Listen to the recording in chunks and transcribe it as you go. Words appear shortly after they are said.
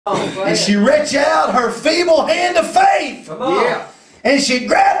And she reached out her feeble hand of faith. Come on. Yeah. And she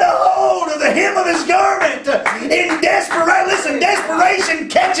grabbed a hold of the hem of his garment in desperation. Listen, desperation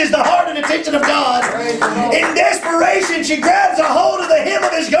catches the heart and attention of God. In desperation, she grabs a hold of the hem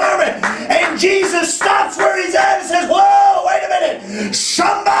of his garment. And Jesus stops where he's at and says, whoa, wait a minute.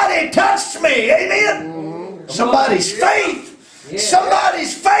 Somebody touched me. Amen. Somebody's faith.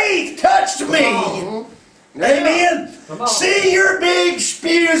 Somebody's faith touched me. Amen. See, your big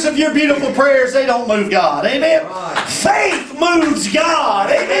spews of your beautiful prayers, they don't move God. Amen. Faith moves God.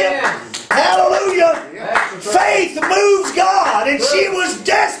 Amen. Hallelujah. Faith moves God. And she was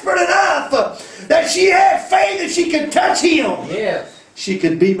desperate enough that she had faith that she could touch him. Yes. She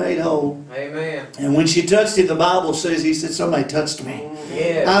could be made whole. Amen. And when she touched him, the Bible says, he said, somebody touched me.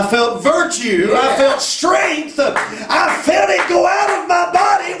 Yes. I felt virtue. I felt strength. I felt it go out of my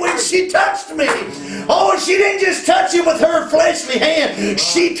body when she touched me. Oh, she didn't just touch him with her fleshly hand.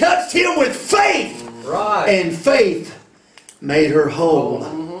 She touched him with faith. Right. And faith made her whole.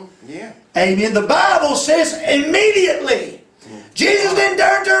 Amen. The Bible says immediately. Jesus didn't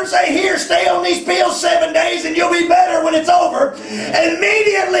turn to her and say, here, stay on these pills 7 days and you'll be better when it's over.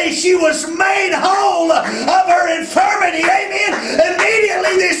 Immediately she was made whole of her infirmity. Amen.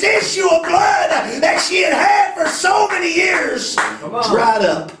 Immediately this issue of blood that she had had for so many years dried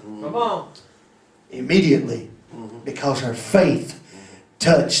up. Come on. Immediately. Because her faith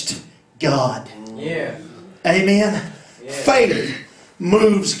touched God. Yeah. Amen. Yeah. Faith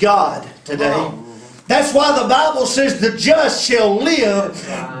moves God today. That's why the Bible says the just shall live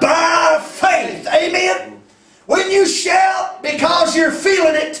by faith. Amen. When you shout because you're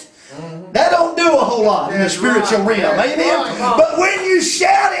feeling it, that don't do a whole lot in the spiritual realm. Amen. But when you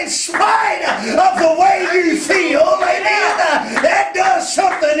shout in spite of the way you feel, amen, that does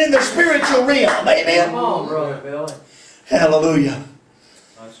something in the spiritual realm. Amen. Come on, Brother Billy. Hallelujah.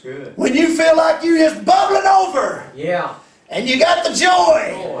 That's good. When you feel like you're just bubbling over. Yeah. And you got the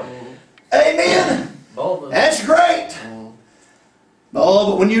joy. Amen. That's great.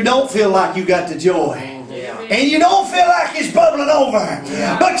 Oh, but when you don't feel like you got the joy, and you don't feel like it's bubbling over,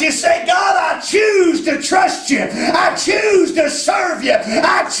 but you say, God, I choose to trust you. I choose to serve you.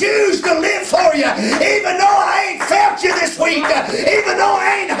 I choose to live for you. Even though I ain't felt you this week, even though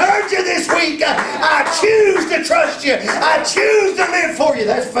I ain't heard you this week, I choose to trust you. I choose to live for you.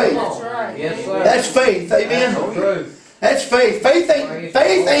 That's faith. That's right. Yes, sir. That's faith. Amen. That's faith.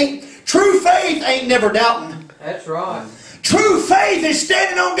 True faith ain't never doubting. That's right. True faith is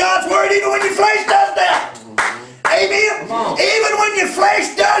standing on God's word even when your flesh does doubt. Amen. Even when your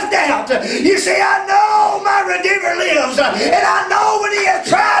flesh does doubt. You say, I know my Redeemer lives. And I know when he has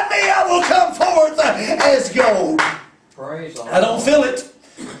tried me, I will come forth as gold. Praise the Lord. I don't feel it,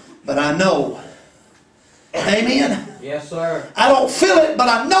 but I know. Amen. Yes, sir. I don't feel it, but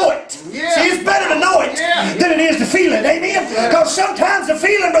I know it. Yeah. See, it's better to know it than it is to feel it. Amen. Because sometimes the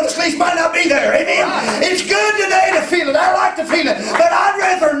feeling, Brother Sleece, might not be there. Amen. Right. It's good today to feel it. I like to feel it. But I'd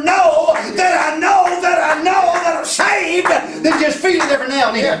rather know that I know that I know that I'm saved than just feel it every now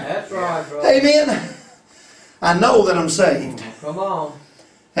and then. That's right, brother. Amen. I know that I'm saved. Come on.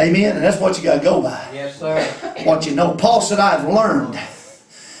 Amen. And that's what you got to go by. Yes, sir. What you know. Paul said, I have learned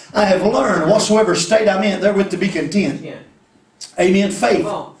whatsoever state I'm in, therewith to be content. Yeah. Amen. Faith.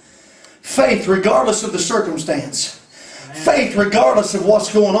 Faith regardless of the circumstance. Faith regardless of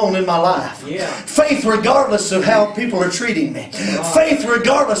what's going on in my life. Yeah. Faith regardless of how people are treating me. Faith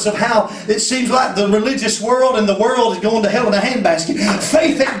regardless of how it seems like the religious world and the world is going to hell in a handbasket.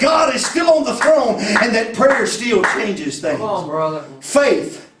 Faith that God is still on the throne and that prayer still changes things. Come on, brother.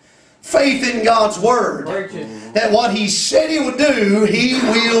 Faith. Faith in God's Word. That what He said He would do, He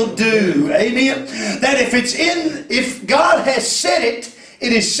will do. Amen. That if God has said it,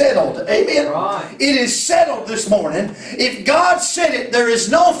 it is settled. Amen. Right. It is settled this morning. If God said it, there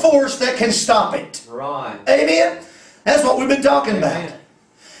is no force that can stop it. Right. Amen. That's what we've been talking about.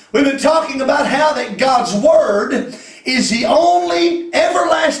 We've been talking about how that God's Word is the only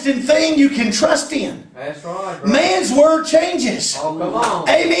everlasting thing you can trust in. That's right, bro. Man's word changes. Oh, come on.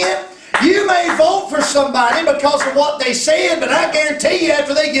 Amen. You may vote for somebody because of what they said, but I guarantee you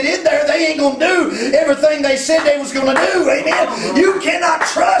after they get in there, they ain't going to do everything they said they was going to do. Amen. You cannot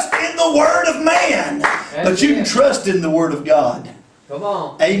trust in the word of man, but you can trust in the word of God. Come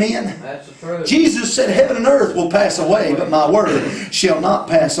on. Amen. That's the truth. Jesus said, heaven and earth will pass away, but my word shall not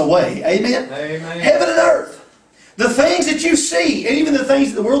pass away. Amen. Amen. Heaven and earth. The things that you see, and even the things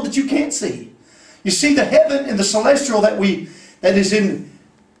in the world that you can't see. You see the heaven and the celestial that is in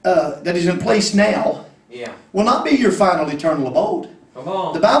place now. Yeah. Will not be your final eternal abode. Come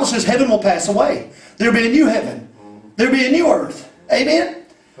on. The Bible says heaven will pass away. There'll be a new heaven. There'll be a new earth. Amen.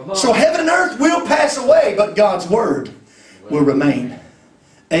 So heaven and earth will pass away, but God's Word will remain.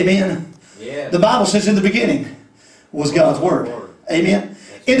 Amen. Yes. The Bible says in the beginning was God's Word. Amen.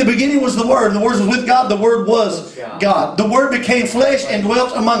 In the beginning was the Word. And the Word was with God. The Word was God. The Word became flesh and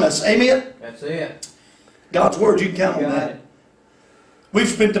dwelt among us. Amen. That's it. God's Word, you can count on that. We've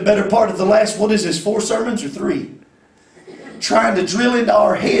spent the better part of the last, 4 sermons or 3? Trying to drill into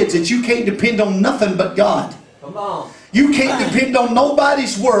our heads that you can't depend on nothing but God. Come on. You can't depend on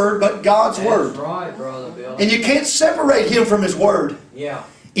nobody's Word but God's Word. That's right, Brother Bill. And you can't separate Him from His Word. Yeah.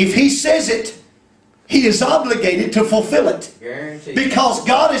 If He says it, He is obligated to fulfill it. Guaranteed. Because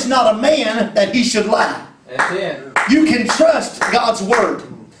God is not a man that He should lie. That's it. You can trust God's Word.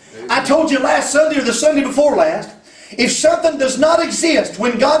 I told you last Sunday or the Sunday before last, if something does not exist,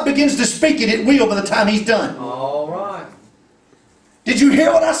 when God begins to speak it, it will by the time He's done. All right. Did you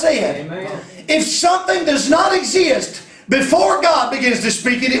hear what I said? Amen. If something does not exist before God begins to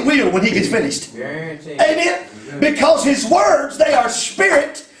speak it, it will when He gets finished. Guaranteed. Amen? Because His words, they are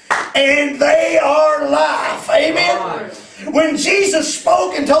spirit and they are life. Amen? Right. When Jesus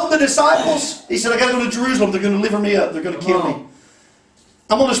spoke and told the disciples, He said, I got to go to Jerusalem. They're going to deliver me up. They're going to kill me.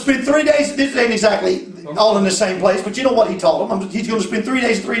 I'm going to spend 3 days. This ain't exactly all in the same place, but you know what He told them. He's going to spend 3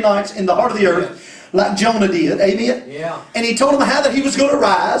 days and 3 nights in the heart of the earth like Jonah did. Amen? Yeah. And He told them how that He was going to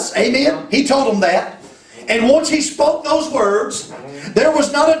rise. Amen? He told them that. And once He spoke those words, there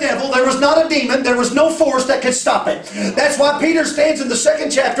was not a devil, there was not a demon, there was no force that could stop it. That's why Peter stands in the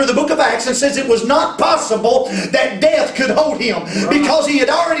 2nd chapter of the book of Acts and says it was not possible that death could hold Him. Because He had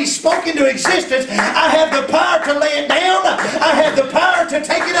already spoken to existence, I have the power to lay it down, I have the power to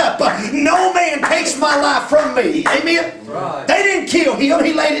take it up. No man takes my life from me. Amen? Right. They didn't kill Him,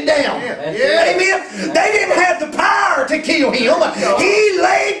 He laid it down. Amen? They didn't have the power to kill Him. He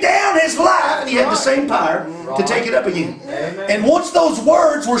laid down His life and He had the same power to take it up again. Amen. And once those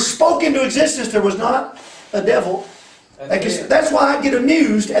words were spoken to existence, there was not a devil. That's why I get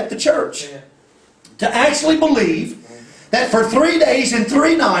amused at the church. To actually believe that for 3 days and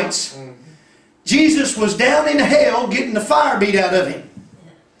 3 nights, Jesus was down in hell getting the fire beat out of Him.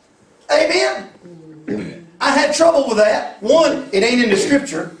 Amen? I had trouble with that. One, it ain't in the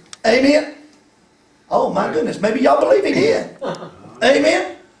Scripture. Amen? Oh my goodness, maybe y'all believe He did.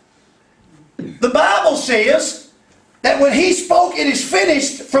 Amen? The Bible says that when He spoke, it is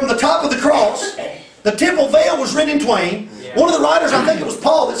finished from the top of the cross, the temple veil was rent in twain. One of the writers, I think it was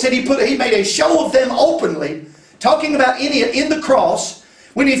Paul, that said he made a show of them openly, talking about in the cross.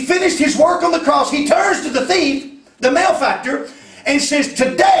 When He finished His work on the cross, He turns to the thief, the malefactor, and says,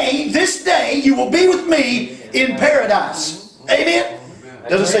 today, this day, you will be with me in paradise. Amen?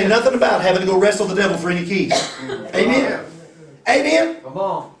 Doesn't say nothing about having to go wrestle the devil for any keys. Amen? Amen? Come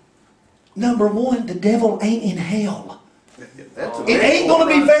on. Number one, the devil ain't in hell. It ain't going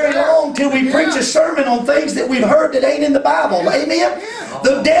to be very long till we preach a sermon on things that we've heard that ain't in the Bible. Amen?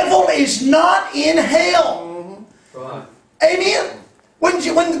 The devil is not in hell. Right. Amen?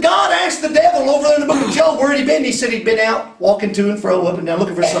 When God asked the devil over there in the book of Job where he'd been, he said he'd been out walking to and fro, up and down,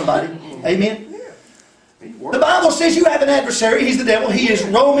 looking for somebody. Amen? The Bible says you have an adversary. He's the devil. He is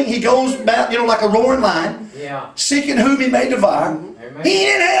roaming. He goes about, like a roaring lion, seeking whom he may devour. Amen. He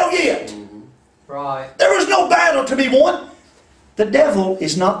ain't in hell yet. Right. There is no battle to be won. The devil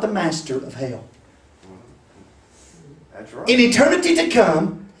is not the master of hell. That's right. In eternity to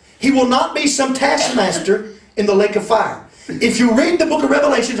come, he will not be some taskmaster in the lake of fire. If you read the book of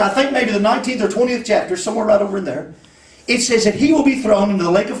Revelations, I think maybe the 19th or 20th chapter, somewhere right over in there, it says that he will be thrown into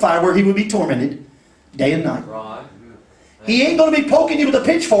the lake of fire where he will be tormented day and night. Right. He ain't going to be poking you with a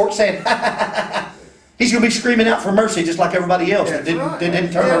pitchfork saying, he's going to be screaming out for mercy just like everybody else that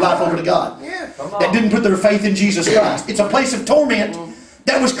didn't turn their life over to God. That didn't put their faith in Jesus Christ. It's a place of torment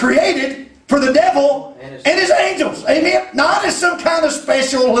that was created for the devil and his angels. Amen? Not as some kind of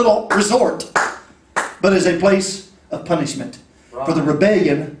special little resort, but as a place of punishment for the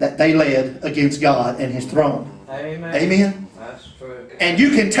rebellion that they led against God and His throne. Amen. Amen? That's true. And you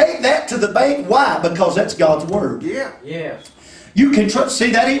can take that to the bank. Why? Because that's God's Word. Yeah. Yes. You can trust.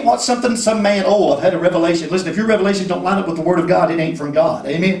 See, that ain't what some man, I've had a revelation. Listen, if your revelation don't line up with the Word of God, it ain't from God.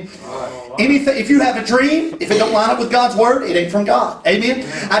 Amen? Anything, if you have a dream, if it don't line up with God's Word, it ain't from God. Amen?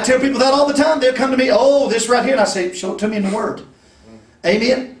 I tell people that all the time. They'll come to me, oh, this right here. And I say, show it to me in the Word.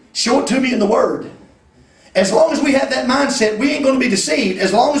 Amen? Show it to me in the Word. As long as we have that mindset, we ain't going to be deceived.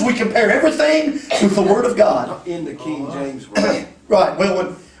 As long as we compare everything with the Word of God. In the King James Version. Right.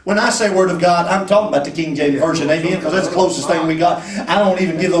 Well, when I say Word of God, I'm talking about the King James Version. Amen? Because that's the closest thing we got. I don't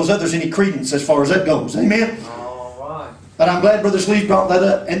even give those others any credence as far as that goes. Amen? All right. But I'm glad Brother Sleeve brought that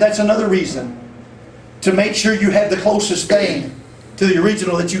up. And that's another reason to make sure you have the closest thing to the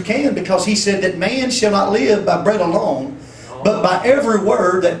original that you can, because he said that man shall not live by bread alone, but by every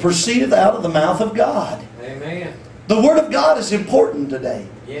word that proceedeth out of the mouth of God. Amen. The Word of God is important today.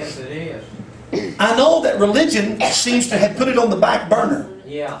 Yes, it is. I know that religion seems to have put it on the back burner.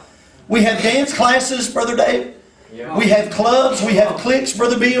 Yeah. We have dance classes, Brother Dave. Yeah. We have clubs. We have cliques,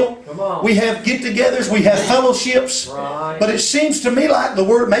 Brother Bill. Come on. We have get-togethers. We have fellowships. Right. But it seems to me like the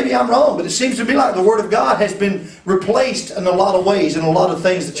Word, maybe I'm wrong, but it seems to me like the Word of God has been replaced in a lot of ways, in a lot of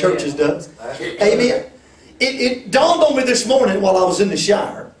things the church has done. Amen. It dawned on me this morning while I was in the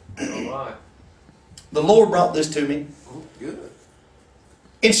shower. All right. The Lord brought this to me.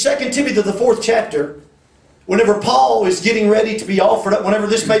 In 2 Timothy, the 4th chapter, whenever Paul is getting ready to be offered up, whenever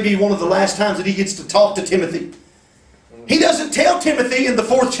this may be one of the last times that he gets to talk to Timothy, he doesn't tell Timothy in the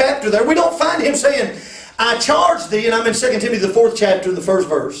 4th chapter there. We don't find him saying, I charge thee, and I'm in 2 Timothy, the 4th chapter, the 1st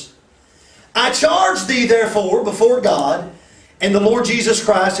verse. I charge thee, therefore, before God and the Lord Jesus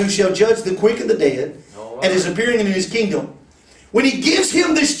Christ, who shall judge the quick and the dead, and is appearing in his kingdom. When he gives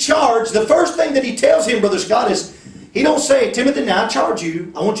him this charge, the first thing that he tells him, Brother Scott, is, he don't say, Timothy, now I charge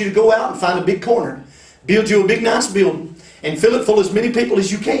you. I want you to go out and find a big corner. Build you a big nice building and fill it full of as many people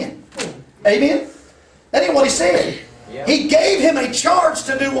as you can. Amen? That ain't what he said. Yeah. He gave him a charge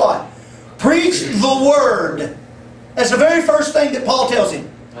to do what? Preach the Word. That's the very first thing that Paul tells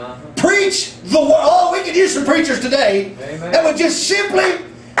him. Preach the Word. Oh, we could use some preachers today that would just simply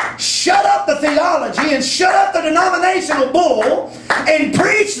shut up the theology and shut up the denominational bull and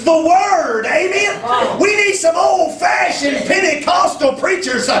preach the Word. Amen? We need some old-fashioned Pentecostal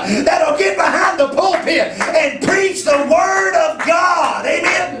preachers that'll get behind the pulpit and preach the Word of God.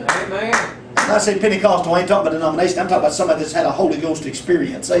 Amen? Amen. When I say Pentecostal, I ain't talking about denomination. I'm talking about somebody that's had a Holy Ghost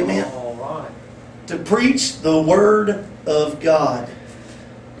experience. Amen? All right. To preach the Word of God.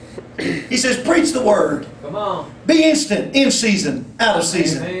 He says, preach the Word. Come on. Be instant, in season, out of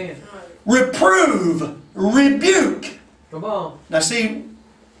season. Amen. Reprove, rebuke. Come on. Now see,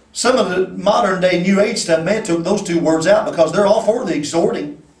 some of the modern day New Age stuff, man, took those two words out because they're all for the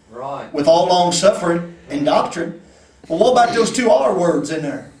exhorting. Right. With all long suffering and doctrine. Well, what about those two R words in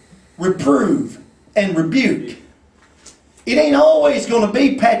there? Reprove and rebuke. It ain't always going to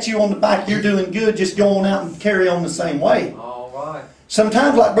be pat you on the back, you're doing good, just go on out and carry on the same way. All right.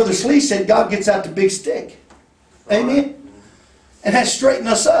 Sometimes, like Brother Slee said, God gets out the big stick. Amen? And has straightened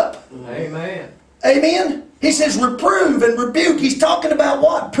us up. Amen. Amen? He says reprove and rebuke. He's talking about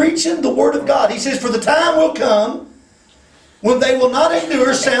what? Preaching the Word of God. He says, for the time will come when they will not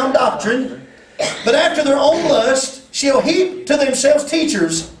endure sound doctrine, but after their own lust shall heap to themselves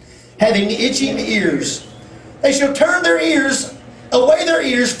teachers, having itching ears. They shall turn their ears, away their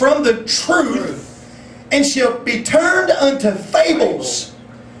ears from the truth, and shall be turned unto fables.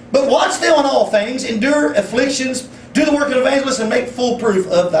 But watch thou in all things, endure afflictions, do the work of evangelists, and make full proof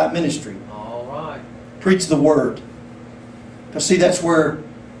of thy ministry. All right. Preach the Word. Because see, that's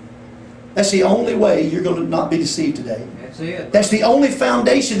the only way you're going to not be deceived today. That's it. That's the only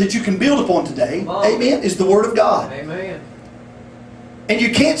foundation that you can build upon today. Amen. Is the Word of God. Amen. And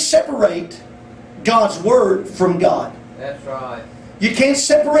you can't separate God's Word from God. That's right. You can't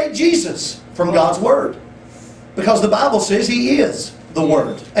separate Jesus from God's Word. Because the Bible says He is the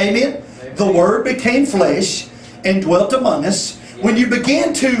Word. Amen? The Word became flesh and dwelt among us. When you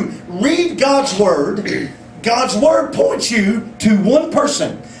begin to read God's Word points you to one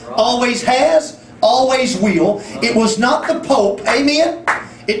person. Always has, always will. It was not the Pope. Amen?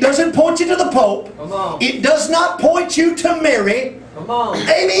 It doesn't point you to the Pope. Come on. It does not point you to Mary. Come on.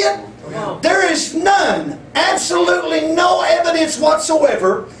 Amen? Come on. There is none, absolutely no evidence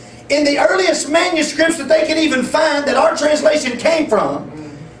whatsoever in the earliest manuscripts that they can even find that our translation came from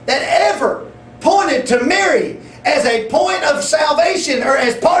that ever pointed to Mary as a point of salvation or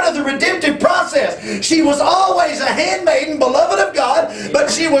as part of the redemptive process. She was always a handmaiden, beloved of God,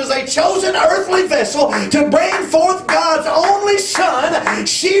 but she was a chosen earthly vessel to bring forth God's only Son.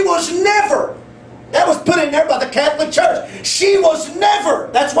 She was never, that was put in there by the Catholic Church, she was never,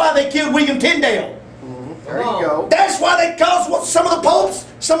 that's why they killed William Tyndale. There you go. That's why they caused what some of the popes,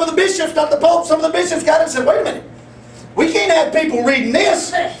 some of the bishops, not the popes, some of the bishops got it and said, wait a minute. We can't have people reading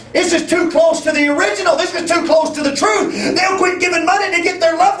this. This is too close to the original. This is too close to the truth. They'll quit giving money to get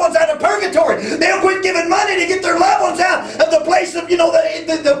their loved ones out of purgatory. They'll quit giving money to get their loved ones out of the place of,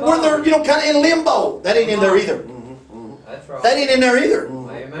 where they're, kind of in limbo. That ain't in there either. That's right. That ain't in there either.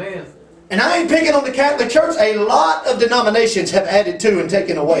 Amen. And I ain't picking on the Catholic Church. A lot of denominations have added to and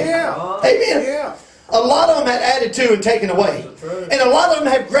taken away. Yeah. Amen. Yeah. A lot of them had added to and taken away. And a lot of them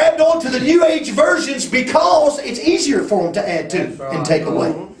have grabbed on to the New Age versions because it's easier for them to add to and take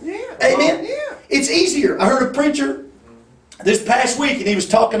away. Yeah. Amen? Yeah. It's easier. I heard a preacher this past week, and he was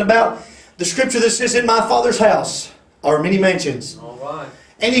talking about the scripture that says, in my Father's house are many mansions. All right.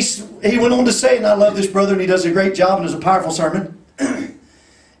 And he went on to say, and I love this brother, and he does a great job, and it's a powerful sermon.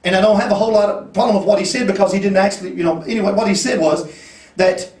 And I don't have a whole lot of problem with what he said, because he didn't actually, anyway, what he said was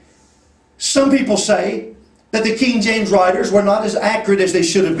that some people say that the King James writers were not as accurate as they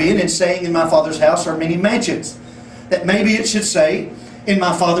should have been in saying, in my Father's house are many mansions. That maybe it should say, in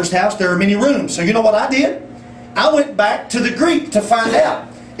my Father's house there are many rooms. So you know what I did? I went back to the Greek to find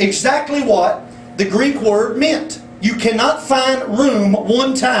out exactly what the Greek word meant. You cannot find room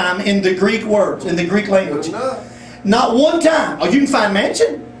one time in the Greek words, in the Greek language. Not one time. Oh, you can find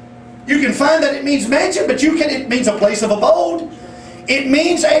mansion. You can find that it means mansion, but it means a place of abode. It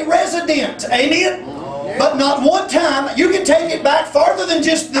means a resident. Amen? But not one time. You can take it back farther than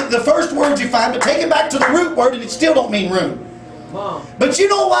just the first words you find, but take it back to the root word and it still don't mean room. But you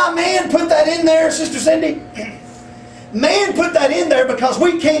know why man put that in there, Sister Cindy? Man put that in there because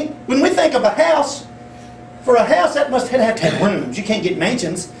we can't, when we think of a house, for a house that must have to have rooms. You can't get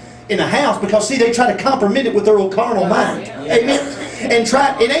mansions in a house because, see, they try to compromise it with their old carnal mind. Amen? And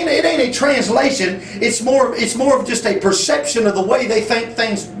it ain't a translation. It's more of just a perception of the way they think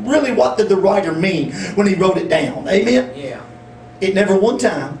things. Really, what did the writer mean when he wrote it down? Amen? Yeah. It never one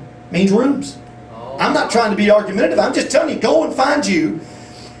time means rooms. I'm not trying to be argumentative. I'm just telling you, go and find you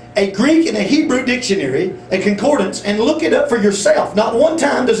a Greek and a Hebrew dictionary, a concordance, and look it up for yourself. Not one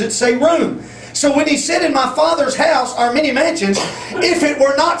time does it say room. So when he said, in my Father's house are many mansions, if it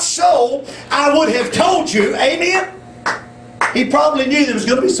were not so, I would have told you. Amen? He probably knew there was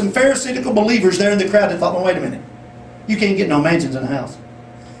going to be some Pharisaical believers there in the crowd that thought, well, wait a minute. You can't get no mansions in a house.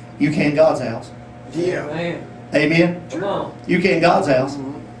 You can God's house. Yeah. Man. Amen? Come on. You can God's house.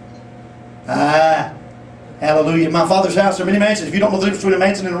 Hallelujah. In my Father's house are many mansions. If you don't know the difference between a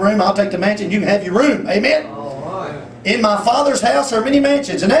mansion and a room, I'll take the mansion. You can have your room. Amen? All right. In my Father's house are many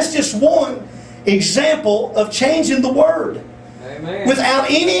mansions. And that's just one example of changing the Word. Amen. Without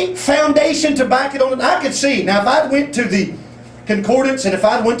any foundation to back it on. I could see. Now, if I went to the concordance, and if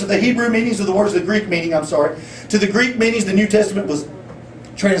I went to the Hebrew meanings of the words, the Greek meaning, to the Greek meanings, the New Testament was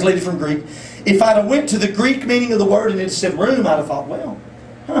translated from Greek. If I'd have went to the Greek meaning of the word and it said room, I'd have thought, well,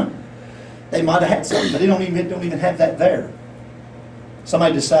 they might have had something, but they don't even have that there.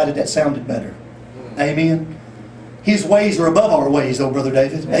 Somebody decided that sounded better. Amen. His ways are above our ways, though, Brother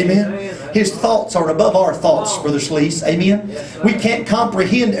David. Amen. His thoughts are above our thoughts, Brother Sleece. Amen. We can't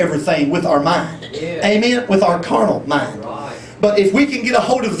comprehend everything with our mind. Amen. With our carnal mind. But if we can get a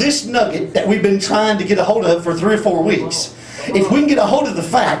hold of this nugget that we've been trying to get a hold of for 3 or 4 weeks, if we can get a hold of the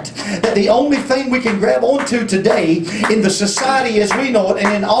fact that the only thing we can grab onto today in the society as we know it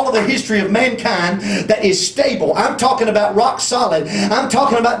and in all of the history of mankind that is stable, I'm talking about rock solid, I'm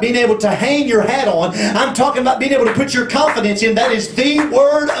talking about being able to hang your hat on, I'm talking about being able to put your confidence in, that is the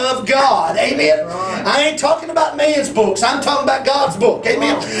Word of God. Amen? I ain't talking about man's books, I'm talking about God's book.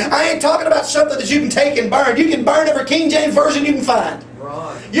 Amen? I ain't talking about something that you can take and burn. You can burn every King James Version you can find.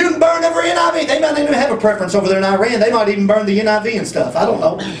 You can burn every NIV. They might even have a preference over there in Iran. They might even burn the NIV and stuff. I don't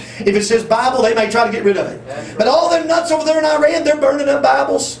know. If it says Bible, they may try to get rid of it. But all them nuts over there in Iran, they're burning up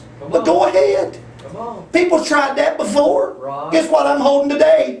Bibles. But go ahead. People tried that before. Guess what I'm holding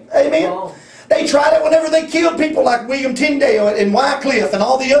today? Amen. They tried it whenever they killed people like William Tyndale and Wycliffe and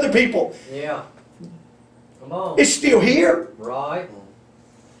all the other people. Yeah. Come on. It's still here. Right.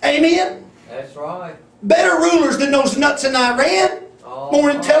 Amen. That's right. Better rulers than those nuts in Iran. More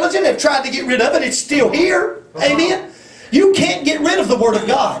intelligent, have tried to get rid of it. It's still here. Amen. You can't get rid of the Word of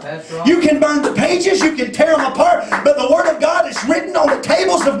God. You can burn the pages, you can tear them apart, but the Word of God is written on the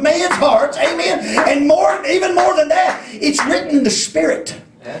tables of man's hearts. Amen. And even more than that, it's written in the Spirit.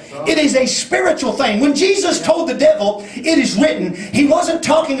 It is a spiritual thing. When Jesus told the devil, it is written, He wasn't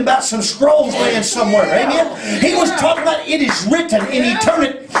talking about some scrolls laying somewhere. Amen. He was talking about it is written in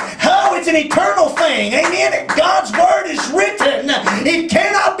eternity. Oh, it's an eternal thing. Amen. God's Word is written. It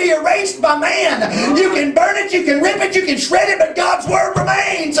cannot be erased by man. You can burn it, you can rip it, you can shred it, but God's Word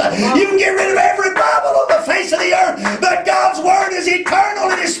remains. You can get rid of every Bible on the face of the earth, but God's Word is eternal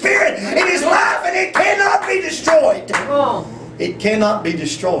in His Spirit, in His life, and it cannot be destroyed. It cannot be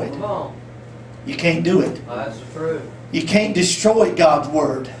destroyed. You can't do it. That's true. You can't destroy God's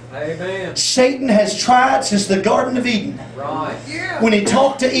Word. Amen. Satan has tried since the Garden of Eden. Right. When he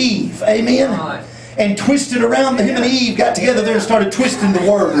talked to Eve. Amen. Right. And twisted around. Him and Eve got together there and started twisting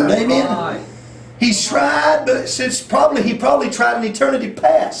the Word. Amen. Right. He's tried, but since he probably tried in eternity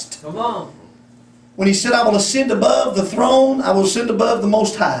past. Come on. When he said, I will ascend above the throne, I will ascend above the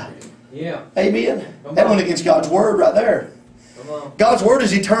Most High. Yeah. Amen. That went against God's Word right there. God's Word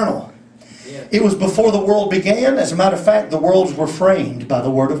is eternal. Yes. It was before the world began. As a matter of fact, the worlds were framed by the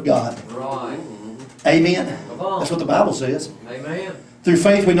Word of God. Right. Amen. Come on. That's what the Bible says. Amen. Through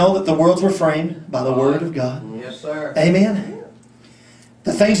faith we know that the worlds were framed by the Word Right. of God. Yes, sir. Amen.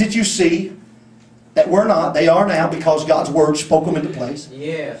 The things that you see that were not, they are now because God's Word spoke them into place.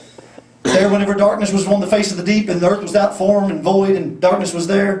 Yes. There, whenever darkness was on the face of the deep and the earth was without form and void and darkness was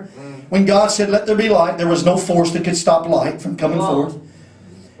there, when God said, let there be light, there was no force that could stop light from coming Come on. forth.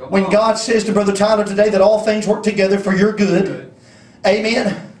 Come When on. God says to Brother Tyler today that all things work together for your good,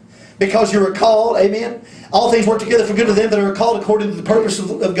 amen, because you're called, amen, all things work together for good to them that are called according to the purpose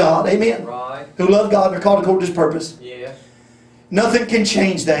of God, amen, Right. who love God and are called according to His purpose. Yes. Nothing can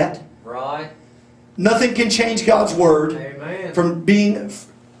change that. Right. Nothing can change God's Word Amen. from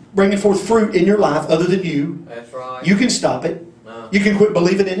bringing forth fruit in your life other than you. That's right. You can stop it. No. You can quit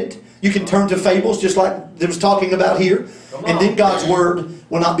believing in it. You can turn to fables just like they was talking about here. Come And on. then God's Word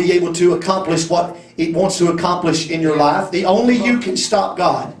will not be able to accomplish what it wants to accomplish in your life. Only you can stop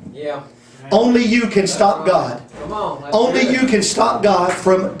God. Yeah. Only you can That's stop right. God. Come on. That's Only good. you can stop God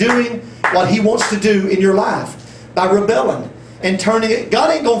from doing what He wants to do in your life by rebelling and turning it. God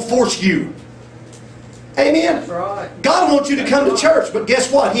ain't going to force you. Amen. That's right. God wants you to come to church, but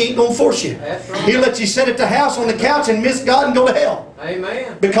guess what? He ain't going to force you. That's right. He'll let you sit at the house on the couch and miss God and go to hell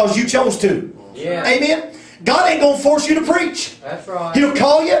Amen. because you chose to. Yeah. Amen. God ain't going to force you to preach. That's right. He'll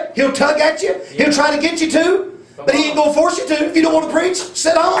call you. He'll tug at you. He'll try to get you to. But He ain't going to force you to. If you don't want to preach,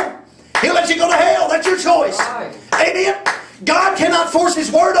 sit home. He'll let you go to hell. That's your choice. Right. Amen. God cannot force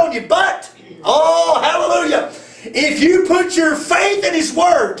His Word on you. But, oh, hallelujah, if you put your faith in His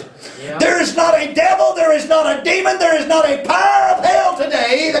Word, Yeah. there is not a devil, there is not a demon, there is not a power of hell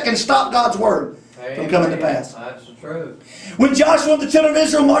today that can stop God's Word from coming to pass. That's the truth. When Joshua and the children of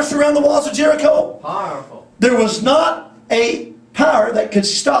Israel marched around the walls of Jericho, Powerful. there was not a power that could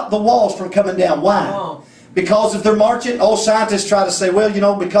stop the walls from coming down. Come Why? on. Because if they're marching, old scientists try to say, well, you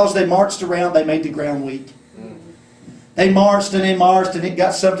know, because they marched around, they made the ground weak. They marched and it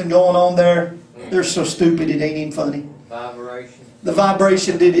got something going on there. They're so stupid it ain't even funny. Vibration. The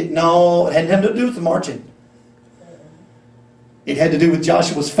vibration did it. No, it had nothing to do with the marching. It had to do with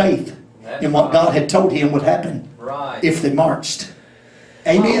Joshua's faith That's in what right. God had told him would happen Right. if they marched.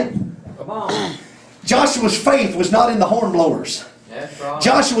 Amen. Come on. Joshua's faith was not in the horn blowers. That's right.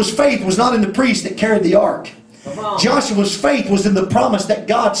 Joshua's faith was not in the priest that carried the ark. Come on. Joshua's faith was in the promise that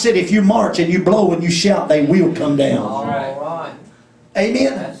God said, if you march and you blow and you shout, they will come down. All right.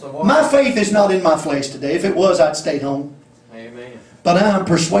 Amen. That's the word. My faith is not in my flesh today. If it was, I'd stay home. Amen. But I am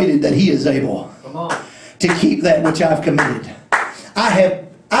persuaded that He is able Come on. to keep that which I've committed. I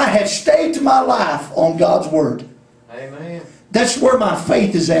have staked my life on God's Word. Amen. That's where my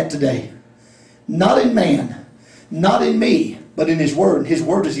faith is at today. Not in man, not in me, but in His Word. His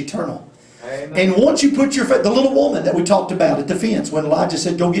Word is eternal. Amen. And once you put your faith, the little woman that we talked about at the fence when Elijah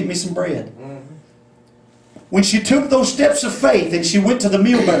said, go get me some bread. When she took those steps of faith and she went to the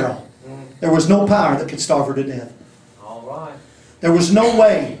meal barrel, there was no power that could starve her to death. All right. There was no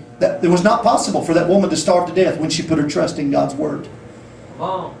way, that it was not possible for that woman to starve to death when she put her trust in God's Word. Come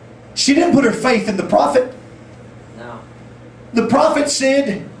on. She didn't put her faith in the prophet. No. The prophet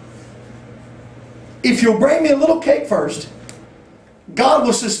said, if you'll bring me a little cake first, God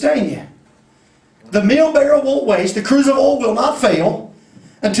will sustain you. The meal barrel won't waste. The cruse of oil will not fail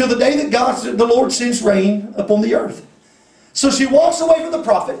until the day that the Lord sends rain upon the earth. So she walks away from the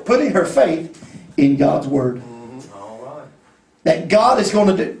prophet, putting her faith in God's Word. All right. That God is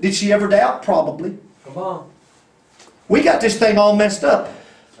going to do. Did she ever doubt? Probably. Come on. We got this thing all messed up.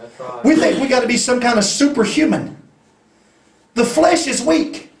 That's right. We think we got to be some kind of superhuman. The flesh is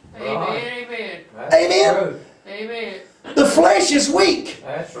weak. Right. Amen. That's Amen. the truth. Amen. The flesh is weak.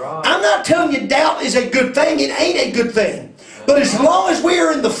 That's right. I'm not telling you doubt is a good thing. It ain't a good thing. But as long as we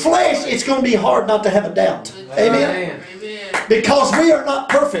are in the flesh, it's going to be hard not to have a doubt. Amen. Amen. Because we are not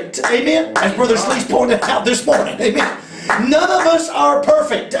perfect. Amen. As Brother Sleece pointed out this morning. Amen. None of us are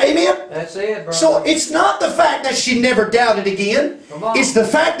perfect. Amen. That's it, brother. So it's not the fact that she never doubted again. Come on. It's the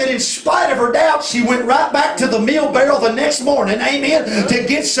fact that in spite of her doubt, she went right back to the meal barrel the next morning. Amen. To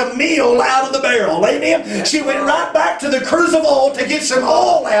get some meal out of the barrel. Amen. She went right back to the cruse of oil to get some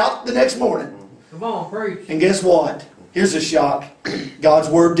oil out the next morning. Come on, preach. And guess what? Here's a shock. God's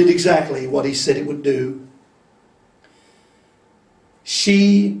Word did exactly what He said it would do.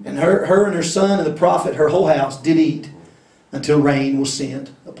 She and her and her son and the prophet, her whole house, did eat until rain was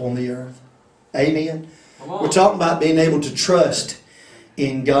sent upon the earth. Amen. Come on. We're talking about being able to trust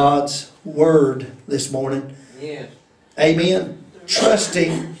in God's Word this morning. Yes. Amen.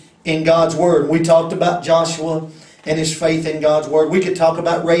 Trusting in God's Word. We talked about Joshua and his faith in God's Word. We could talk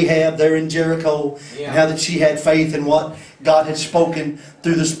about Rahab there in Jericho, and how that she had faith in what God had spoken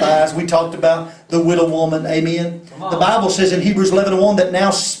through the spies. We talked about the widow woman. Amen. The Bible says in Hebrews 11:1 that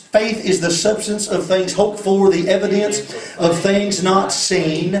now faith is the substance of things hoped for, the evidence of things not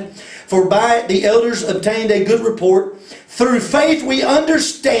seen. For by it the elders obtained a good report. Through faith we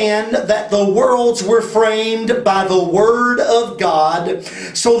understand that the worlds were framed by the Word of God,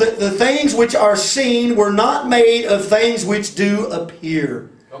 so that the things which are seen were not made of things which do appear.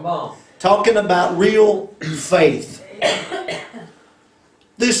 Come on. Talking about real faith.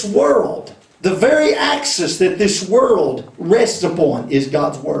 This world, the very axis that this world rests upon is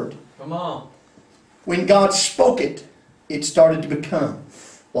God's Word. Come on. When God spoke it, it started to become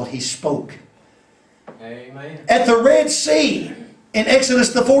what He spoke. Amen. At the Red Sea, in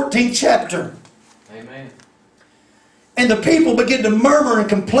Exodus the 14th chapter, Amen. and the people began to murmur and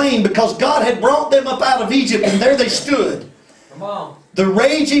complain because God had brought them up out of Egypt, and there they stood. Come on. The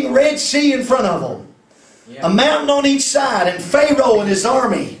raging Red Sea in front of them. Yeah. A mountain on each side, and Pharaoh and his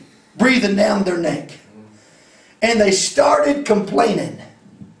army breathing down their neck. And they started complaining.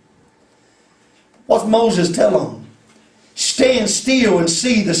 What's Moses tell them? Stand still and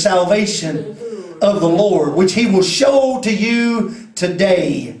see the salvation of the Lord, which He will show to you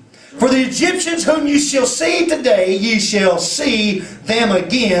today. For the Egyptians whom you shall see today, ye shall see them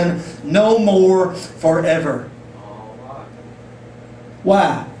again no more forever. All right.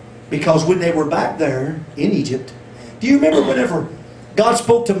 Why? Because when they were back there in Egypt, do you remember whenever God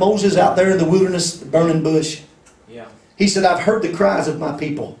spoke to Moses out there in the wilderness, the burning bush? Yeah. He said, I've heard the cries of my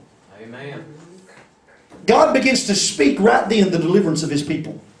people. Amen. God begins to speak right then the deliverance of His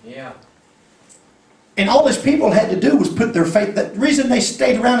people. Yeah. And all His people had to do was put their faith. The reason they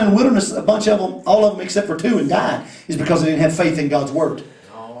stayed around in the wilderness, a bunch of them, all of them except for 2, and died, is because they didn't have faith in God's Word.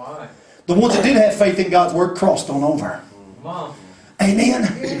 All right. The ones that did have faith in God's Word crossed on over. Come on.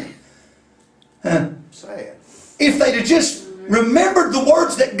 Amen. Sad. If they'd have just remembered the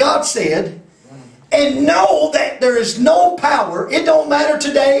words that God said and know that there is no power, it don't matter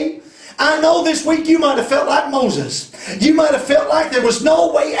today. I know this week you might have felt like Moses. You might have felt like there was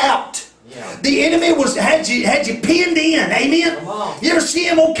no way out. Yeah. The enemy had you pinned in. Amen. Come on. You ever see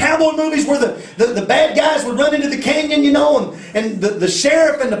them old cowboy movies where the bad guys would run into the canyon, you know, and the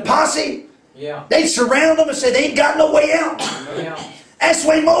sheriff and the posse, Yeah. they'd surround them and say they ain't got no way out. Yeah. That's the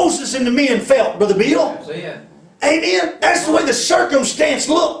way Moses and the men felt, Brother Bill. That's it. Amen. That's the way the circumstance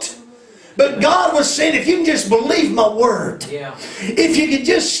looked. But God was saying, if you can just believe my word, Yeah. if you can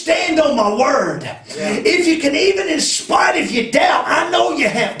just stand on my word, if you can even in spite of your doubt, I know you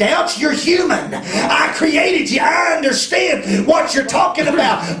have doubts, you're human. I created you, I understand what you're talking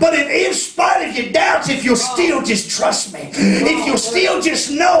about. But if in spite of your doubts, if you'll still just trust me, if you'll still just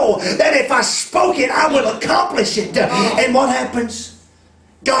know that if I spoke it, I will accomplish it. And what happens?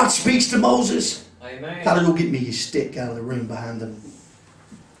 God speaks to Moses. Amen. Gotta go get me your stick out of the room behind the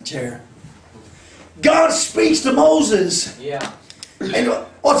chair. God speaks to Moses. Yeah. And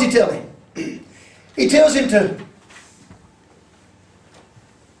what's He tell him? He tells him to...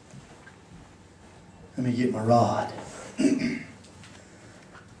 Let me get my rod. And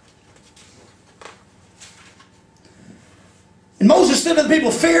Moses said to the people,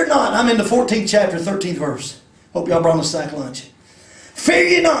 fear not. I'm in the 14th chapter, 13th verse. Hope y'all brought a sack lunch. Fear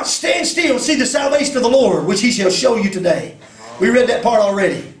ye not, stand still and see the salvation of the Lord, which He shall show you today. We read that part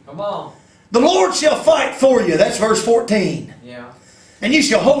already. Come on. The Lord shall fight for you. That's verse 14. Yeah. And you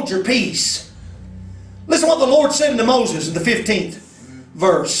shall hold your peace. Listen what the Lord said unto Moses in the 15th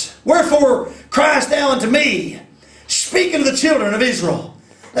verse. Wherefore criest thou unto me, speaking to the children of Israel,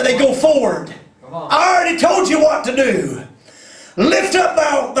 that they go forward. Come on. I already told you what to do. Lift up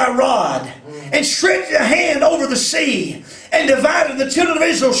thy rod, and stretch your hand over the sea, and divide it. The children of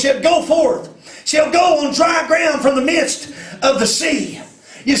Israel shall go forth, shall go on dry ground from the midst of the sea.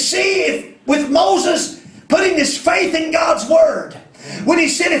 You see, with Moses putting his faith in God's Word, when he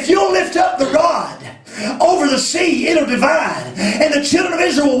said, if you'll lift up the rod over the sea, it'll divide, and the children of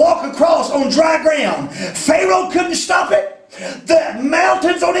Israel will walk across on dry ground. Pharaoh couldn't stop it. The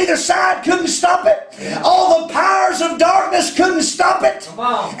mountains on either side couldn't stop it. All the powers of darkness couldn't stop it.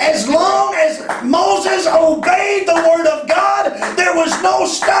 As long as Moses obeyed the Word of God, there was no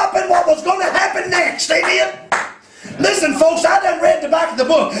stopping what was going to happen next. Amen? Listen, folks, I done read the back of the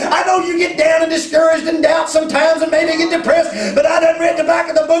book. I know you get down and discouraged and doubt sometimes and maybe get depressed, but I done read the back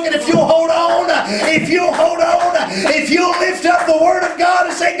of the book, and if you'll hold on, if you'll lift up the Word of God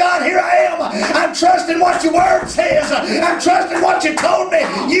and say, God, here I am. I'm trusting what your Word says. I'm trusting what you told me.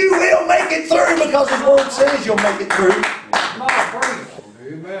 You will make it through because His Word says you'll make it through. Come on, praise.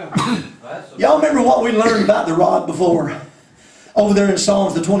 Amen. Y'all remember what we learned about the rod before? Over there in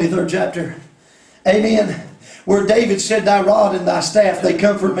Psalms, the 23rd chapter. Amen. Where David said, thy rod and thy staff, they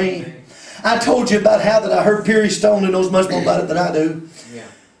comfort me. I told you about how that I heard Perry Stone, who knows much more about it than I do. Yeah.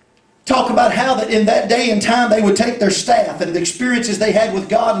 Talk about how that in that day and time they would take their staff and the experiences they had with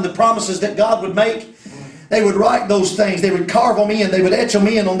God and the promises that God would make. They would write those things. They would carve them in. They would etch them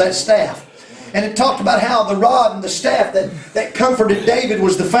in on that staff. And it talked about how the rod and the staff that comforted David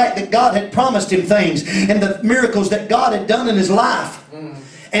was the fact that God had promised him things and the miracles that God had done in his life.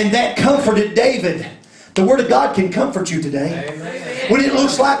 And that comforted David. The Word of God can comfort you today. Amen. When it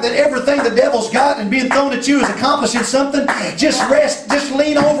looks like that everything the devil's got and being thrown at you is accomplishing something, just rest, just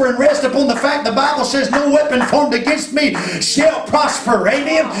lean over and rest upon the fact the Bible says no weapon formed against me shall prosper.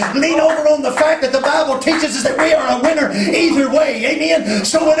 Amen. Lean over on the fact that the Bible teaches us that we are a winner either way. Amen.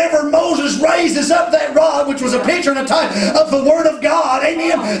 So whenever Moses raises up that rod, which was a picture and a type of the Word of God,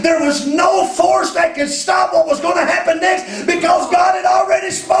 amen, there was no force that could stop what was going to happen next because God had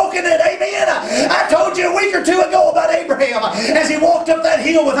already spoken it. Amen. I told you a week or two ago about Abraham as he walked up that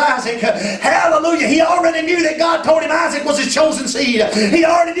hill with Isaac. Hallelujah. He already knew that God told him Isaac was his chosen seed. He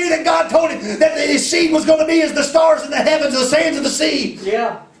already knew that God told him that his seed was going to be as the stars in the heavens, the sands of the sea.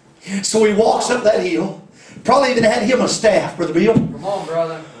 Yeah. So he walks up that hill. Probably even had him a staff, Brother Bill. Come on,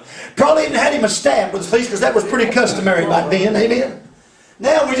 brother. Probably even had him a staff with his feet because that was pretty customary back then. Amen.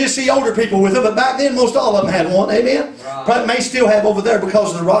 Now we just see older people with them, but back then most all of them had one. Amen. Right. Probably may still have over there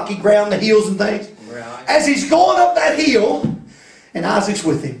because of the rocky ground, the hills and things. Right. As he's going up that hill, and Isaac's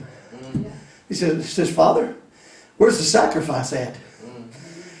with him. He says, Father, where's the sacrifice at?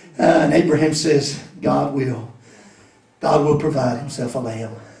 And Abraham says, God will provide himself a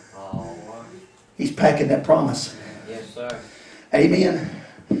lamb. Oh, He's packing that promise. yes, sir. Amen.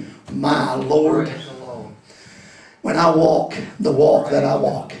 My Lord. Praise the Lord. When I walk the walk that I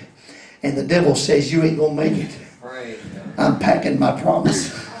walk, and the devil says you ain't going to make it, Praise God. I'm packing my promise.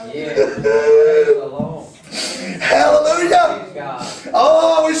 Yeah. Praise the Lord. Hallelujah. Praise God.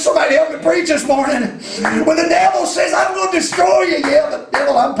 Oh, I wish somebody help me preach this morning. When the devil says, I'm going to destroy you, yeah, but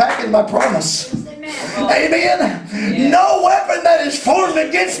devil, I'm packing my promise. Amen. No weapon that is formed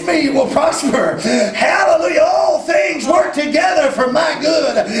against me will prosper. Hallelujah. All things work together for my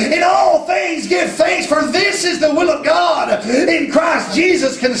good. In all things give thanks, for this is the will of God in Christ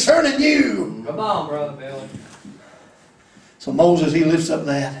Jesus concerning you. Come on, Brother Billy. So Moses, he lifts up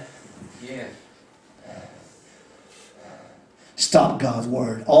that. Yes. Stop God's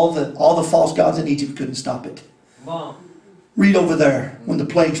word. All the false gods in Egypt couldn't stop it. Come on. Read over there when the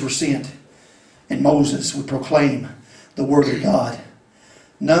plagues were sent and Moses would proclaim the word of God.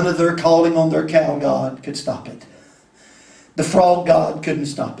 None of their calling on their cow god could stop it. The frog god couldn't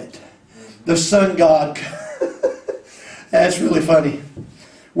stop it. The sun god, that's really funny.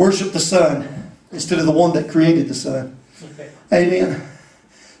 Worship the sun instead of the one that created the sun. Amen.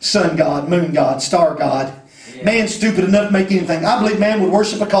 Sun god, moon god, star god. Yeah. Man's stupid enough to make anything. I believe man would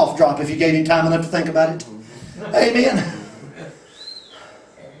worship a cough drop if you gave him time enough to think about it. Amen.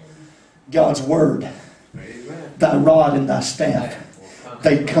 God's word. Amen. Thy rod and thy staff,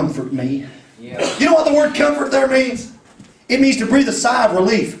 they comfort me. Yeah. You know what the word comfort there means? It means to breathe a sigh of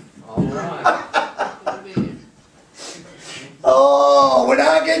relief. All right. Oh, when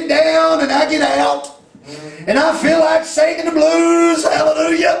I get down and I get out and I feel like singing the blues,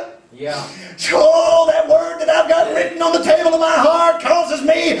 hallelujah. Yeah. Oh, that word that I've got written on the table of my heart causes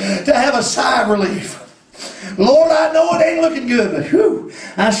me to have a sigh of relief. Lord, I know it ain't looking good, but whew,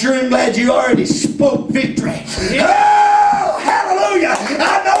 I sure am glad you already spoke victory. Oh, hallelujah.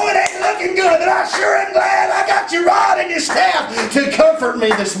 I know it ain't looking good, but I sure am glad I got your rod and your staff to comfort me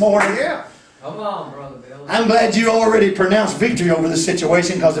this morning. Yeah. Come on, Brother Billy. I'm glad you already pronounced victory over this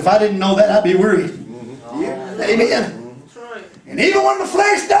situation, because if I didn't know that, I'd be worried. Yeah. Amen. That's right. And even when the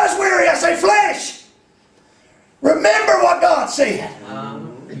flesh does weary, I say, flesh, remember what God said.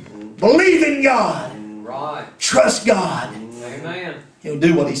 Believe in God. Right. Trust God. Amen. He'll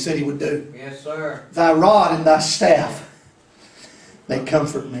do what He said He would do. Yes, sir. Thy rod and thy staff, they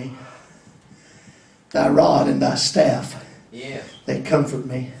comfort me. Thy rod and thy staff, Yes. they comfort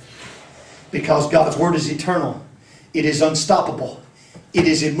me. Because God's word is eternal. It is unstoppable. It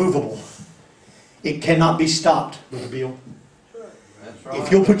is immovable. It cannot be stopped, Brother Bill. That's right.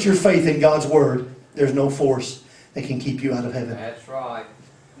 If you'll put your faith in God's word, there's no force that can keep you out of heaven. That's right.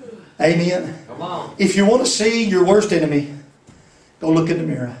 Amen. Come on. If you want to see your worst enemy, go look in the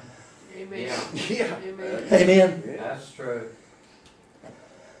mirror. Amen. Yeah. Amen. That's true.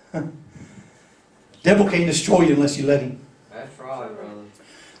 Devil can't destroy you unless you let him. That's right, brother.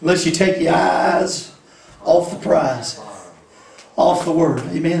 Unless you take your eyes off the prize, off the word.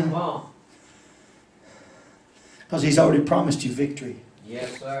 Amen. Come on. Because He's already promised you victory.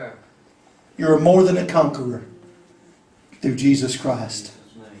 Yes, sir. You're more than a conqueror through Jesus Christ.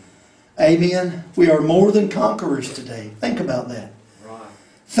 In Jesus' name. Amen. We are more than conquerors today. Think about that. Right.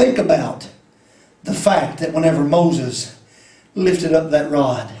 Think about the fact that whenever Moses lifted up that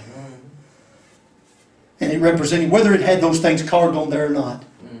rod, and it represented, whether it had those things carved on there or not,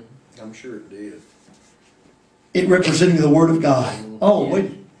 I'm sure it did. it represented the Word of God. Oh, Yeah.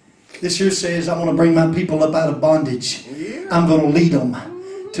 wait. This here says, I want to bring my people up out of bondage. Yeah. I'm going to lead them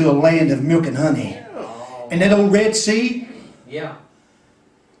to a land of milk and honey. Oh. And that old Red Sea, Yeah.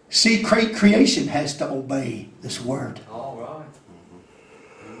 see, creation has to obey this Word. All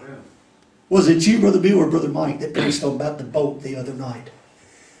right. Amen. Was it you, Brother Bill, or Brother Mike, that preached about the boat the other night?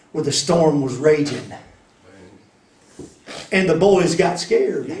 Where the storm was raging. And the boys got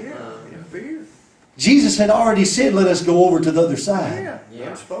scared. Yeah. In fear. Jesus had already said, let us go over to the other side. Yeah.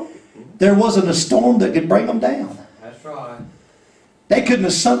 Yeah. I spoke it. There wasn't a storm that could bring them down. That's right. They couldn't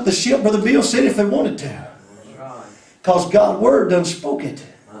have sunk the ship, Brother Bill said, if they wanted to. That's right. Because God's Word done spoke it.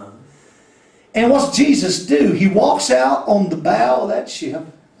 Uh-huh. And what's Jesus do? He walks out on the bow of that ship.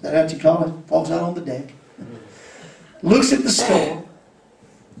 Is that what you call it? Walks out on the deck. Looks at the storm.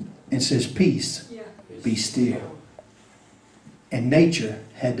 And says, peace, be still. And nature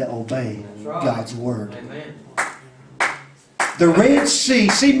had to obey That's right. God's Word. Amen. The Red Sea.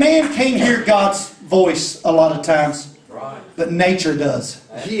 See, man can't hear God's voice a lot of times. Right. But nature does.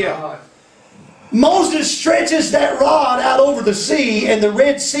 That's Yeah. right. Moses stretches that rod out over the sea, and the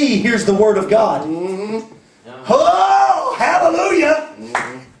Red Sea hears the Word of God. Uh-huh. Oh, hallelujah!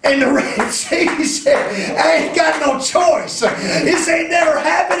 And the Red Sea said, I ain't got no choice. This ain't never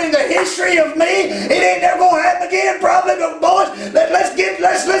happened in the history of me. It ain't never going to happen again, probably, but boys, let's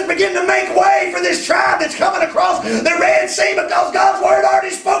begin to make way for this tribe that's coming across the Red Sea, because God's Word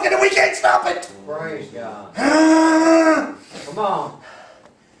already spoken and we can't stop it. Praise God. Ah, Come on.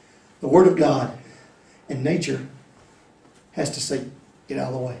 the Word of God and nature has to say, get out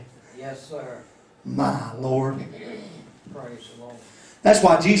of the way. Yes, sir. My Lord. Praise the Lord. That's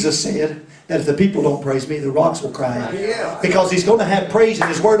why Jesus said that if the people don't praise me, the rocks will cry out. Yeah. Because He's going to have praise, and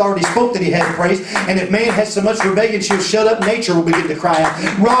His Word already spoke that He had praise. And if man has so much rebellion, she'll shut up. Nature will begin to cry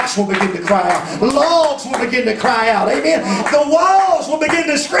out. Rocks will begin to cry out. Logs will begin to cry out. Amen. The walls will begin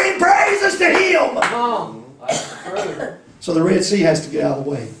to scream praises to Him. Come on. That's the truth. So the Red Sea has to get out of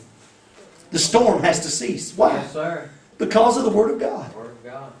the way. The storm has to cease. Why? Yes, sir. Because of the Word of God. Word of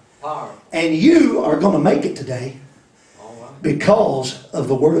God. Power. And you are going to make it today All right. because of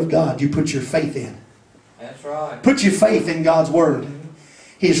the Word of God you put your faith in. That's right. Put your faith in God's Word.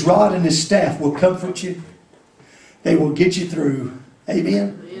 His rod and His staff will comfort you. They will get you through.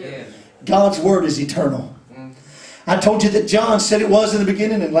 Amen? Yes. God's Word is eternal. I told you that John said it was in the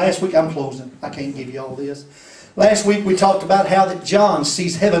beginning, and last week, I'm closing. I can't give you all this. Last week we talked about how that John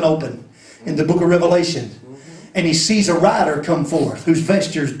sees heaven open in the book of Revelation. And he sees a rider come forth whose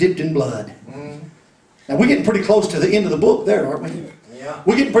vesture is dipped in blood. Now we're getting pretty close to the end of the book there, aren't we? Yeah.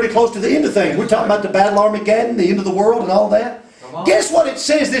 We're getting pretty close to the end of things. We're talking about the battle Armageddon, the end of the world and all that. Come on. Guess what it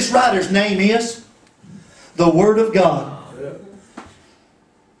says this rider's name is? The Word of God.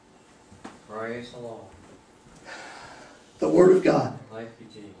 Praise the Lord. The Word of God. Thank you,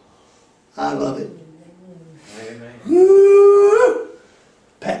 Jesus. I love it. Amen. Woo!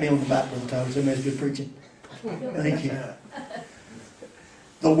 Pat me on the back, Brother Tyler. Somebody's good preaching. Thank you.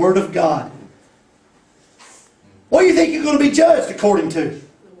 The Word of God. What do you think you're going to be judged according to?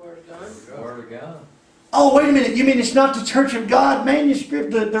 The Word of God. Word of God. Oh, wait a minute. You mean it's not the Church of God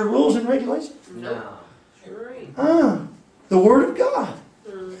manuscript, the rules and regulations? No. Sure ain't. The Word of God.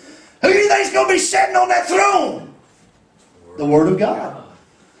 Who do you think's going to be sitting on that throne? The Word of God.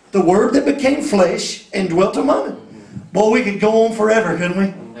 The Word that became flesh and dwelt among us. Boy, we could go on forever, couldn't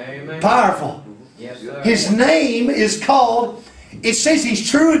we? Amen. Powerful. Yes, sir. His name is called, it says He's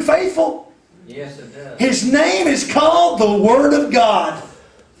true and faithful. Yes, it does. His name is called the Word of God.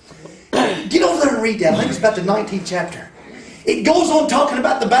 Get over there and read that. I think it's about the 19th chapter. It goes on talking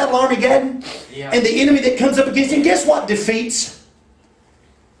about the battle Armageddon Yeah. and the enemy that comes up against him. Guess what defeats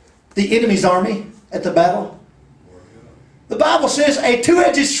the enemy's army at the battle? The Bible says a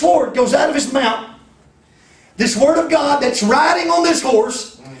two-edged sword goes out of his mouth. This Word of God that's riding on this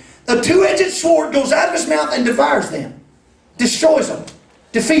horse, a two-edged sword goes out of his mouth and devours them. Destroys them.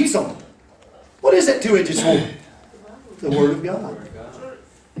 Defeats them. What is that two-edged sword? The Word of God. Word of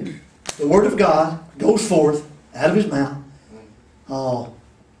God. The Word of God goes forth out of His mouth. Oh,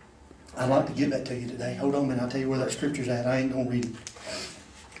 I'd like to give that to you today. Hold on a minute. I'll tell you where that scripture's at. I ain't going to read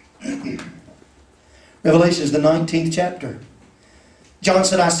it. Revelation is the 19th chapter. John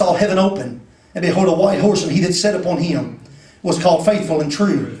said, I saw heaven open, And behold, a white horse, and he that sat upon him was called Faithful and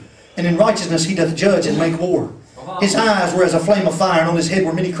True. And in righteousness he doth judge and make war. His eyes were as a flame of fire, and on his head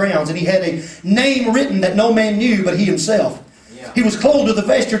were many crowns. And he had a name written that no man knew but he himself. He was clothed with a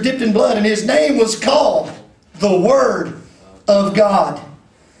vesture dipped in blood, and his name was called the Word of God.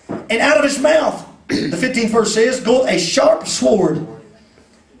 And out of his mouth, the 15th verse says, goeth a sharp sword,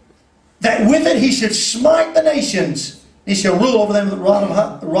 that with it he should smite the nations. He shall rule over them with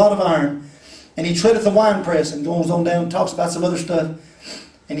a rod of iron. And he treadeth the winepress, and goes on down and talks about some other stuff.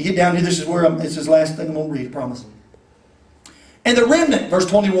 And you get down here, this is his last thing I'm going to read, I promise. And the remnant, verse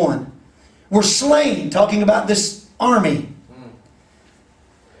 21, were slain, talking about this army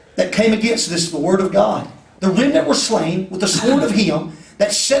that came against the word of God. The remnant were slain with the sword of him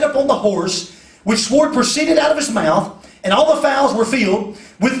that sat upon the horse, which sword proceeded out of his mouth, and all the fowls were filled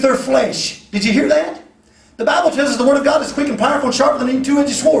with their flesh. Did you hear that? The Bible tells us the word of God is quick and powerful and sharper than any two-edged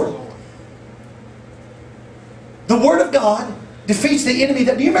sword. The word of God defeats the enemy.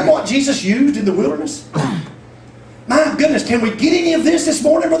 Do you remember what Jesus used in the wilderness? My goodness, can we get any of this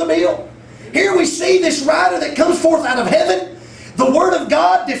morning, Brother Bill? Here we see this rider that comes forth out of heaven. The Word of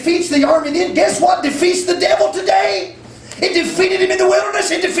God defeats the army. And then guess what defeats the devil today? It defeated him in the wilderness.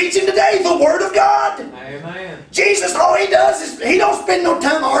 It defeats him today. The Word of God. Amen. Jesus, all he does is he don't spend no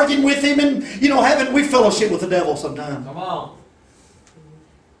time arguing with him and we fellowship with the devil sometimes. Come on.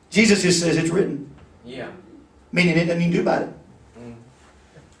 Jesus just says it's written. Yeah. Meaning it nothing you can do about it.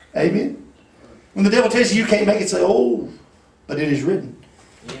 Amen. When the devil tells you you can't make it, say, oh, but it is written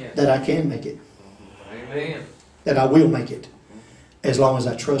that I can make it. Amen. That I will make it. As long as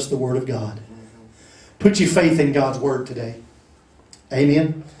I trust the Word of God. Put your faith in God's Word today.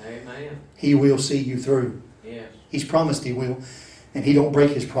 Amen. Amen. He will see you through. Yes. He's promised He will. And He don't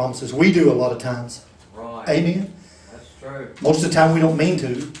break His promises. We do a lot of times. Right. Amen. That's true. Most of the time we don't mean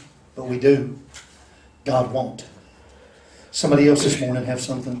to, but we do. God won't. Somebody else this morning have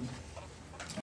something.